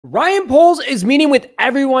Ryan Poles is meeting with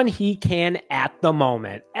everyone he can at the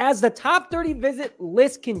moment. As the top 30 visit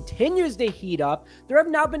list continues to heat up, there have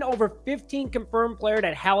now been over 15 confirmed players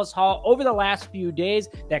at Halas Hall over the last few days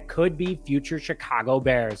that could be future Chicago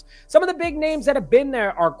Bears. Some of the big names that have been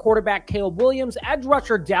there are quarterback Caleb Williams, edge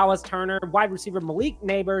rusher Dallas Turner, wide receiver Malik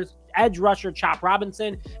Nabers, edge rusher Chop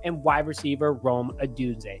Robinson, and wide receiver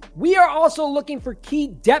Oduzne. We are also looking for key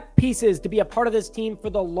depth pieces to be a part of this team for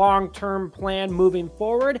the long-term plan moving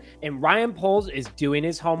forward, and Ryan Poles is doing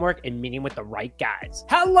his homework and meeting with the right guys.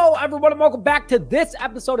 Hello, everyone, and welcome back to this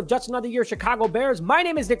episode of Just Another Year Chicago Bears. My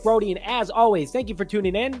name is Nick Brody, and as always, thank you for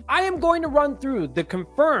tuning in. I am going to run through the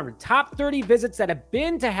confirmed top 30 visits that have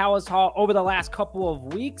been to Halas Hall over the last couple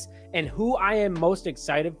of weeks and who I am most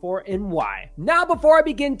excited for and why. Now, before I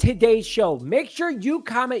begin today's show, make sure you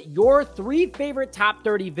comment your 3 favorite top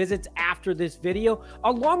 30 visits after this video,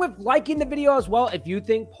 along with liking the video as well if you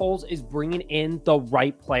think Poles is bringing in the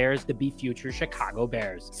right players to be future Chicago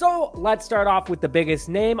Bears. So let's start off with the biggest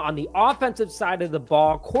name on the offensive side of the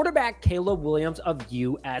ball, quarterback Caleb Williams of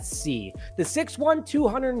USC. The 6'1",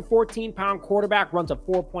 214-pound quarterback runs a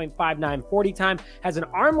 4.59 40 time, has an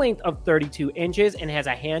arm length of 32 inches, and has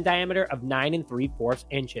a hand diameter of 9 3/4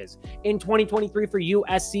 inches. In 2023 for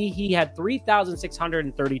USC, he had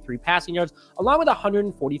 3,633 passing yards, along with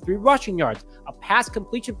 143 rushing yards, a pass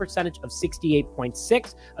completion percentage of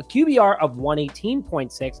 68.6, a QBR of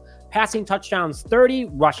 118.6, passing touchdowns 30,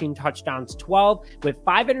 rushing touchdowns 12, with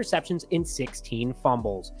 5 interceptions and 16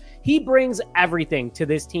 fumbles. He brings everything to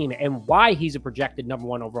this team and why he's a projected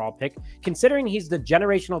 #1 overall pick, considering he's the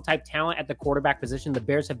generational type talent at the quarterback position the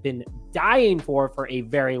Bears have been dying for a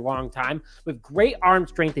very long time, with great arm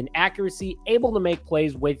strength and accuracy, able to make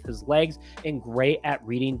plays with his legs, and great at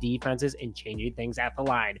reading defenses and changing things at the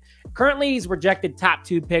line. Currently, he's projected top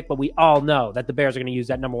 2 pick, but we all know that the Bears are going to use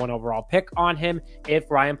that #1 overall pick on him if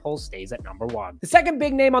Ryan Poles stays at #1. The second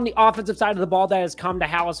big name on the offensive side of the ball that has come to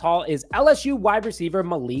Halas Hall is LSU wide receiver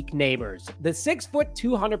Malik Nabers. The 6',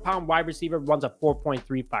 200-pound wide receiver runs a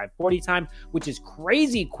 4.35 40 time, which is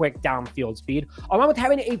crazy quick downfield speed, along with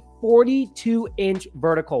having a 42-inch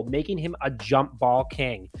vertical, making him a jump ball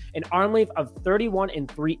king. An arm length of 31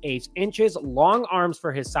 3/8 inches, long arms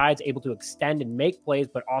for his sides, able to extend and make plays,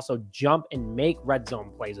 but also jump and make red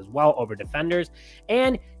zone plays as well over defenders.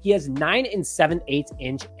 And he has 9 7/8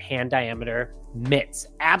 inch hand diameter mitts,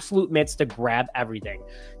 absolute mitts to grab everything.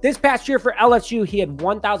 This past year for LSU, he had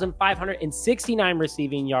 1,569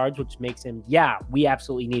 receiving yards, which makes him, we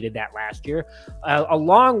absolutely needed that last year,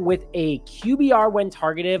 along with a QBR when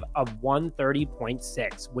targeted of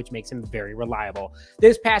 130.6, which makes him very reliable.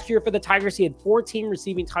 This past year for the Tigers, he had 14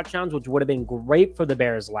 receiving touchdowns, which would have been great for the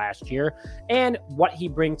Bears last year. And what he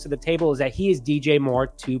brings to the table is that he is DJ Moore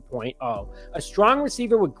 2.0, a strong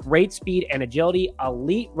receiver with great speed and agility,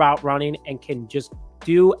 elite route running, and can just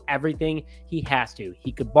do everything he has to.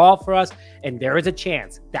 He could ball for us, and there is a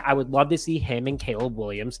chance that I would love to see him and Caleb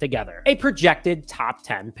Williams together. A projected top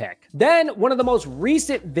 10 pick. Then one of the most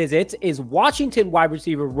recent visits is Washington wide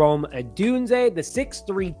receiver Oduzne. The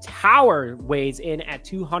 6'3" tower weighs in at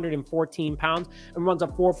 214 pounds and runs a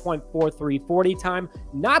 4.43 40 time.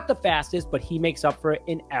 Not the fastest, but he makes up for it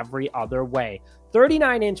in every other way.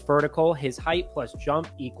 39-inch vertical, his height plus jump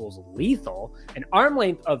equals lethal, an arm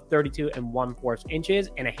length of 32 1/4 inches,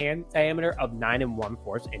 and a hand diameter of 9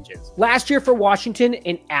 1/4 inches. Last year for Washington,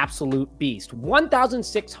 an absolute beast.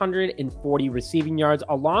 1,640 receiving yards,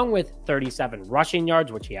 along with 37 rushing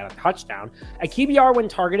yards, which he had a touchdown, a QBR when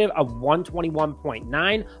targeted of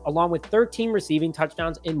 121.9, along with 13 receiving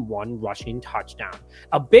touchdowns and 1 rushing touchdown.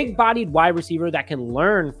 A big-bodied wide receiver that can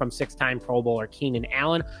learn from 6-time Pro Bowler Keenan,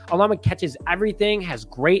 along with catches everything, has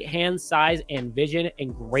great hand size and vision,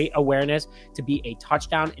 and great awareness to be a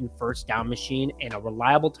touchdown and first down machine and a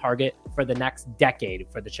reliable target for the next decade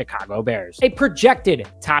for the Chicago Bears. A projected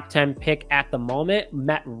top 10 pick at the moment,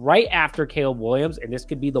 met right after Caleb Williams, and this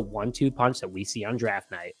could be the 1-2 punch that we see on draft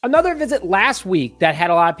night. Another visit last week that had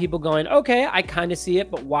a lot of people going, okay, I kind of see it,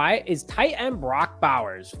 but why, is tight end Brock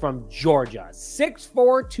Bowers from Georgia.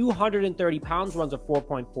 6'4", 230 pounds, runs a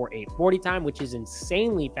 4.48 40 time, which is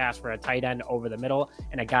insanely fast for a tight end over the middle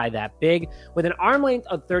and a guy that big, with an arm length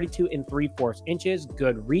of 32 3/4 inches,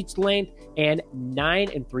 good reach length, and 9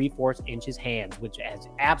 3/4 inches hands, which has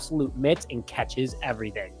absolute mitts and catches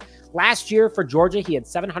everything. Last year for Georgia, he had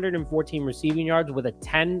 714 receiving yards with a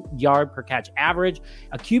 10-yard per catch average,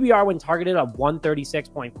 a QBR when targeted of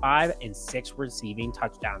 136.5, and 6 receiving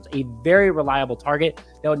touchdowns. A very reliable target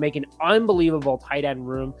that would make an unbelievable tight end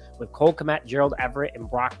room with Cole Kmet, Gerald Everett, and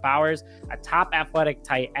Brock Bowers. A top athletic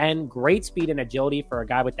tight end, great speed and agility for a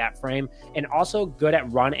guy with that frame, and also good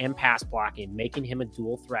at run and pass blocking, making him a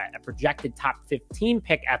dual threat. A projected top 15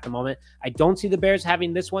 pick at the moment. I don't see the Bears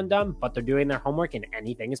having this one done, but they're doing their homework and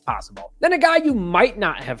anything is possible. Then a guy you might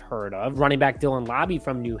not have heard of, running back Dylan Lobby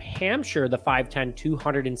from New Hampshire, the 5'10",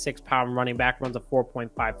 206-pound running back, runs a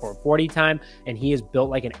 4.54 40 time, and he is built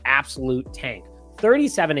like an absolute tank.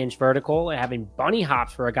 37-inch vertical, having bunny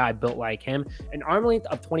hops for a guy built like him, an arm length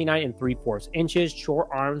of 29 3/4 inches, short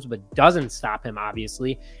arms, but doesn't stop him,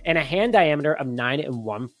 obviously, and a hand diameter of 9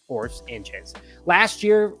 1/4 inches. Last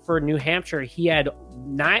year for New Hampshire, he had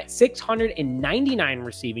 699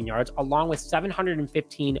 receiving yards, along with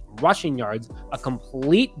 715 rushing yards, a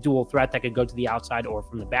complete dual threat that could go to the outside or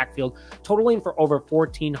from the backfield, totaling for over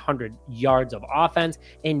 1,400 yards of offense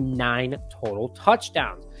and 9 total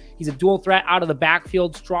touchdowns. He's a dual threat out of the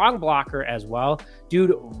backfield, strong blocker as well.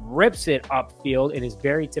 Dude rips it upfield and is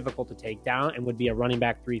very difficult to take down and would be a running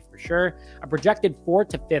back 3 for sure. A projected 4th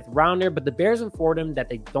to 5th rounder, but the Bears informed him that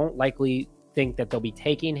they don't likely think that they'll be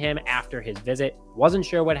taking him after his visit. Wasn't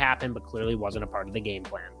sure what happened, but clearly wasn't a part of the game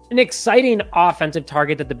plan. An exciting offensive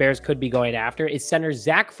target that the Bears could be going after is center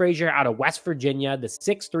Zach Frazier out of West Virginia. The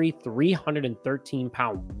 6'3",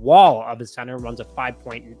 313-pound wall of the center runs a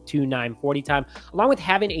 5.29 40 time, along with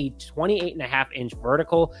having a 28.5-inch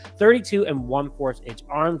vertical, 32 1/4 inch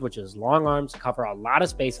arms, which is long arms, cover a lot of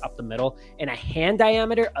space up the middle, and a hand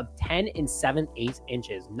diameter of 10 7/8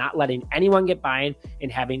 inches, not letting anyone get by him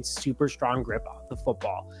and having super strong grip off the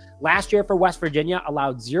football. Last year for West Virginia,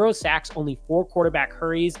 allowed 0 sacks, only 4 quarterback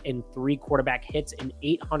hurries, and 3 quarterback hits in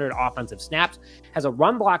 800 offensive snaps. Has a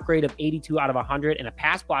run block grade of 82 out of 100 and a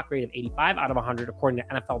pass block grade of 85 out of 100, according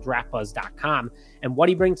to NFLDraftBuzz.com. And what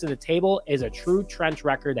he brings to the table is a true trench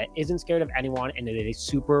record that isn't scared of anyone, and it is a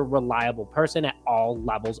super reliable person at all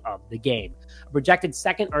levels of the game. A projected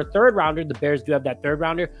 2nd or 3rd rounder, the Bears do have that 3rd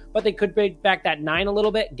rounder, but they could break back that 9 a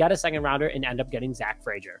little bit, get a 2nd rounder, and end up getting Zach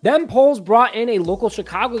Frazier. Then polls brought in a local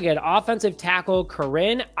Chicago kid, offensive tackle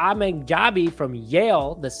Karim Ahmedjabi from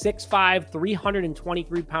Yale. The 6'5",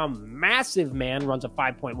 323-pound massive man runs a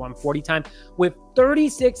 5.1 40 time with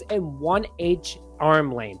 36 1/8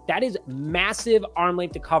 arm length. That is massive arm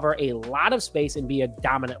length to cover a lot of space and be a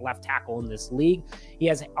dominant left tackle in this league. He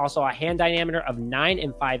has also a hand diameter of 9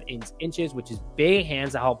 5/8 inches, which is big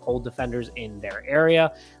hands to help hold defenders in their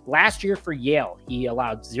area. Last year for Yale, he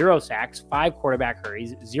allowed 0 sacks, 5 quarterback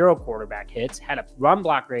hurries, 0 quarterback hits, had a run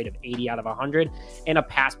block grade of 80 out of 100, and a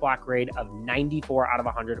pass block grade of 94 out of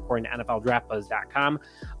 100, according to NFLDraftBuzz.com.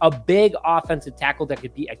 A big offensive tackle that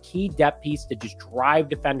could be a key depth piece to just drive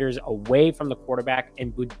defenders away from the quarterback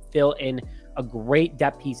and would fill in a great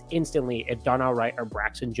depth piece instantly if Darnell Wright or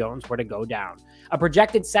Braxton Jones were to go down. A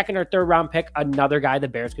projected 2nd or 3rd round pick, another guy the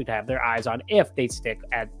Bears could have their eyes on if they stick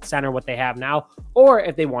at center what they have now, or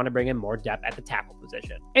if they want to bring in more depth at the tackle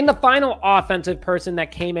position. And the final offensive person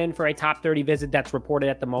that came in for a top 30 visit that's reported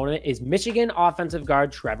at the moment is Michigan offensive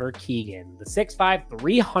guard Trevor Keegan. The 6'5",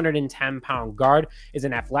 310-pound guard is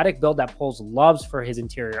an athletic build that pulls loves for his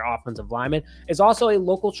interior offensive lineman, is also a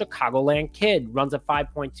local Chicagoland kid, runs a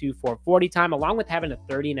 5.24 40 time, along with having a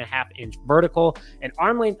 30.5-inch vertical, an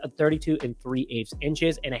arm length of 32 3/8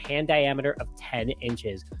 inches, and a hand diameter of 10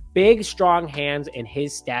 inches. Big, strong hands, and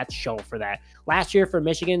his stats show for that. Last year for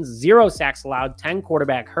Michigan, 0 sacks allowed, 10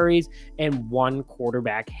 quarterback hurries, and 1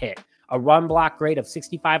 quarterback hit. A run block grade of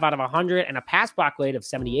 65 out of 100, and a pass block grade of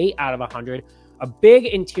 78 out of 100. A big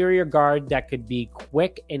interior guard that could be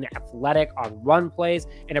quick and athletic on run plays,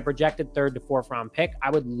 and a projected 3rd to 4th round pick. I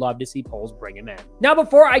would love to see polls bring him in. Now,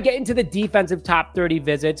 before I get into the defensive top 30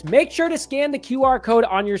 visits, make sure to scan the QR code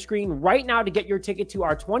on your screen right now to get your ticket to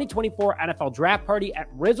our 2024 NFL Draft Party at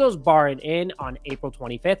Rizzo's Bar and Inn on April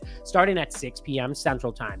 25th, starting at 6 p.m.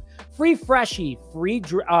 Central Time. Free Freshie,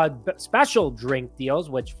 special drink deals,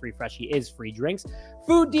 which Free Freshie is free drinks,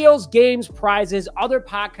 food deals, games, prizes, other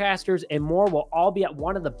podcasters, and more will all be at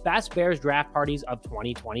one of the best Bears draft parties of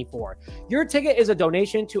 2024. Your ticket is a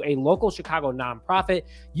donation to a local Chicago nonprofit.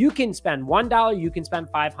 You can spend $1, you can spend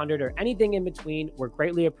 $500, or anything in between. We're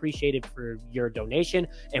greatly appreciated for your donation,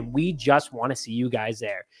 and we just want to see you guys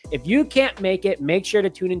there. If you can't make it, make sure to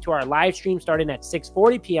tune into our live stream starting at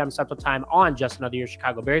 6:40 p.m. Central Time on Just Another Year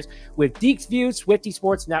Chicago Bears with Deeks View, Swifty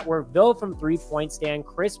Sports Network, Bill from 3 Point Stand,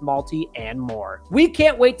 Chris Malty, and more. We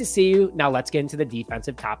can't wait to see you. Now let's get into the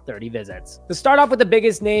defensive top 30 visits. The start off with the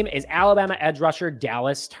biggest name is Alabama edge rusher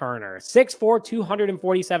Dallas Turner. 6'4",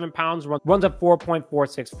 247 pounds, runs a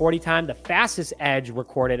 4.46 40 time, the fastest edge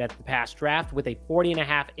recorded at the past draft with a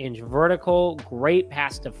 40.5-inch vertical, great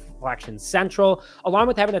pass deflection central, along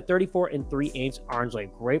with having a 34 3/8 arms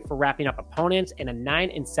length, great for wrapping up opponents, and a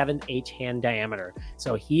 9 7/8 hand diameter.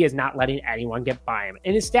 So he is not letting anyone get by him.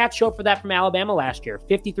 And his stats show for that from Alabama last year: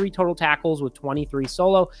 53 total tackles with 23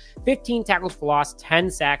 solo, 15 tackles for loss,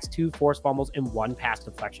 10 sacks, 2 forced fumbles, and 1 pass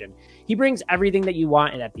deflection. He brings everything that you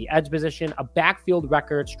want at the edge position: a backfield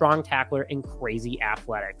record, strong tackler, and crazy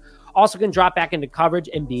athletic. Also can drop back into coverage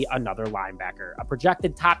and be another linebacker. A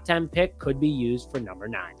projected top 10 pick, could be used for number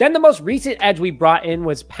 9. Then the most recent edge we brought in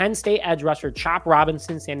was Penn State edge rusher Chop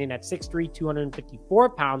Robinson, standing at 6'3",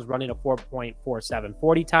 254 pounds, running a 4.47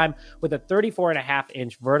 40 time with a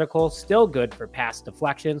 34.5-inch vertical, still good for pass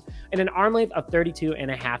deflections, and an arm length of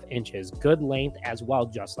 32.5 inches. Good length as well,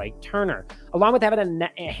 just like Turner, along with having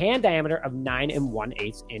a hand diameter of 9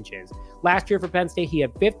 1/8 inches. Last year for Penn State, he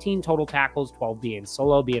had 15 total tackles, 12 being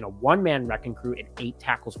solo, being a one-man wrecking crew, and 8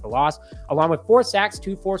 tackles for loss, along with 4 sacks,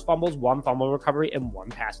 2 forced fumbles, 1 fumble recovery, and 1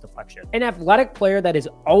 pass deflection. An athletic player that is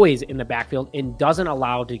always in the backfield and doesn't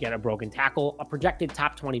allow to get a broken tackle. A projected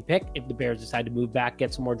top 20 pick. If the Bears decide to move back,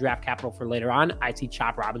 get some more draft capital for later on, I see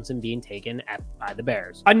Chop Robinson being taken by the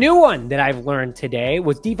Bears. A new one that I've learned today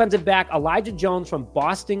was defensive back Elijah Jones from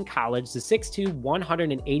Boston College. The 6'2",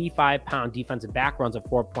 185-pound defensive back runs a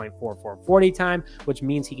 4.44 40 time, which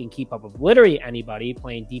means he can keep up with literally anybody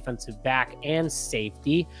playing defensive back and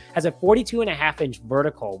safety. Has a 42.5-inch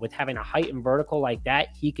vertical. With having a height and vertical like that,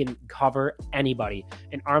 he can cover anybody.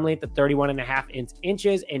 An arm length of 31.5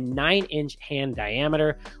 inches and 9-inch hand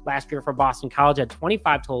diameter. Last year for Boston College, had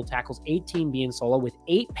 25 total tackles, 18 being solo, with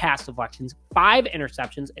 8 pass deflections, 5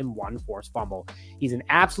 interceptions, and 1 forced fumble. He's an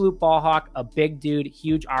absolute ball hawk, a big dude,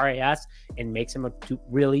 huge RAS, and makes him a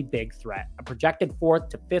really big threat. A projected 4th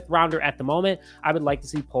to 5th rounder at the moment. I would like to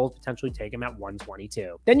see polls potentially take him at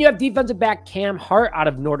 122. Then you have defensive back Cam Hart out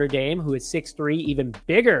of Notre Dame, who is 6'3", even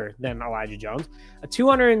bigger than Elijah Jones. A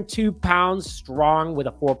 202 pounds strong with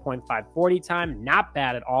a 4.5 40 time. Not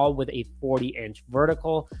bad at all, with a 40-inch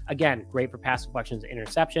vertical. Again, great for pass deflections and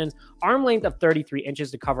interceptions. Arm length of 33 inches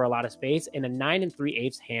to cover a lot of space, and a 9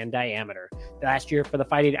 3/8 hand diameter. Last year for the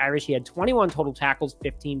Fighting Irish, he had 21 total tackles,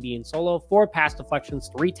 15 being solo, 4 pass deflections,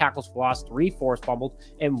 3 tackles for loss, 3 forced fumbles,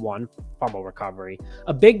 and 1 fumble recovery.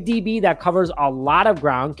 A big DB that covers a lot of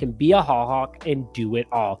ground, can be a haul hawk, and do it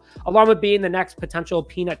all. Along with being the next potential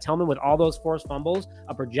Peanut Tillman with all those forced fumbles,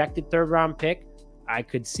 a projected 3rd round pick, I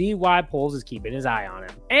could see why Poles is keeping his eye on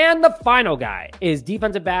him. And the final guy is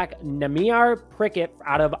defensive back Namiar Prickett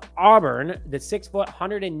out of Auburn. The 6',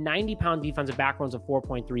 190-pound defensive back runs a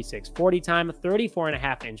 4.36 40 time,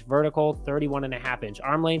 34.5-inch vertical, 31.5-inch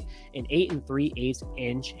arm length, and 8 3/8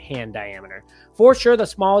 inch hand diameter. For sure, the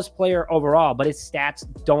smallest player overall, but his stats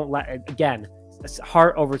don't again,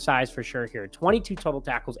 Hart oversized for sure here. 22 total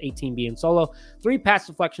tackles, 18 being solo, 3 pass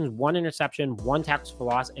deflections, 1 interception, 1 tackles for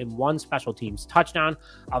loss, and 1 special teams touchdown.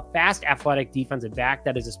 A fast, athletic defensive back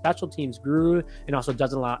that is a special teams guru and also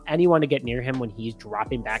doesn't allow anyone to get near him when he's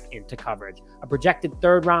dropping back into coverage. A projected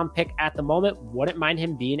 3rd round pick at the moment. Wouldn't mind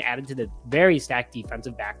him being added to the very stacked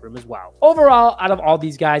defensive back room as well. Overall, out of all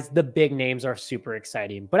these guys, the big names are super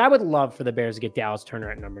exciting, but I would love for the Bears to get Dallas Turner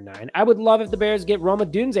at number 9. I would love if the Bears get Rome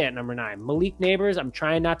Oduzne at number 9. Malik Nabers, I'm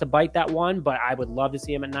trying not to bite that one, but I would love to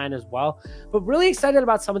see him at 9 as well. But really excited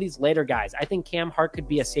about some of these later guys. I think Cam Hart could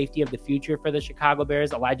be a safety of the future for the Chicago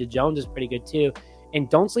Bears. Elijah Jones is pretty good too. And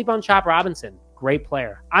don't sleep on Chop Robinson. Great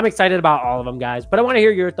player. I'm excited about all of them, guys, but I want to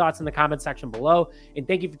hear your thoughts in the comment section below. And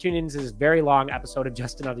thank you for tuning into this very long episode of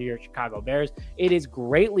Just Another Year Chicago Bears. It is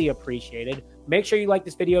greatly appreciated. Make sure you like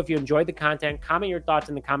this video if you enjoyed the content, comment your thoughts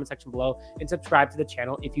in the comment section below, and subscribe to the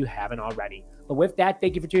channel if you haven't already. But with that,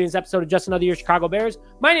 thank you for tuning in this episode of Just Another Year Chicago Bears.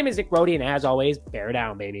 My name is Nick Brody, and as always, bear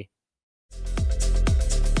down, baby.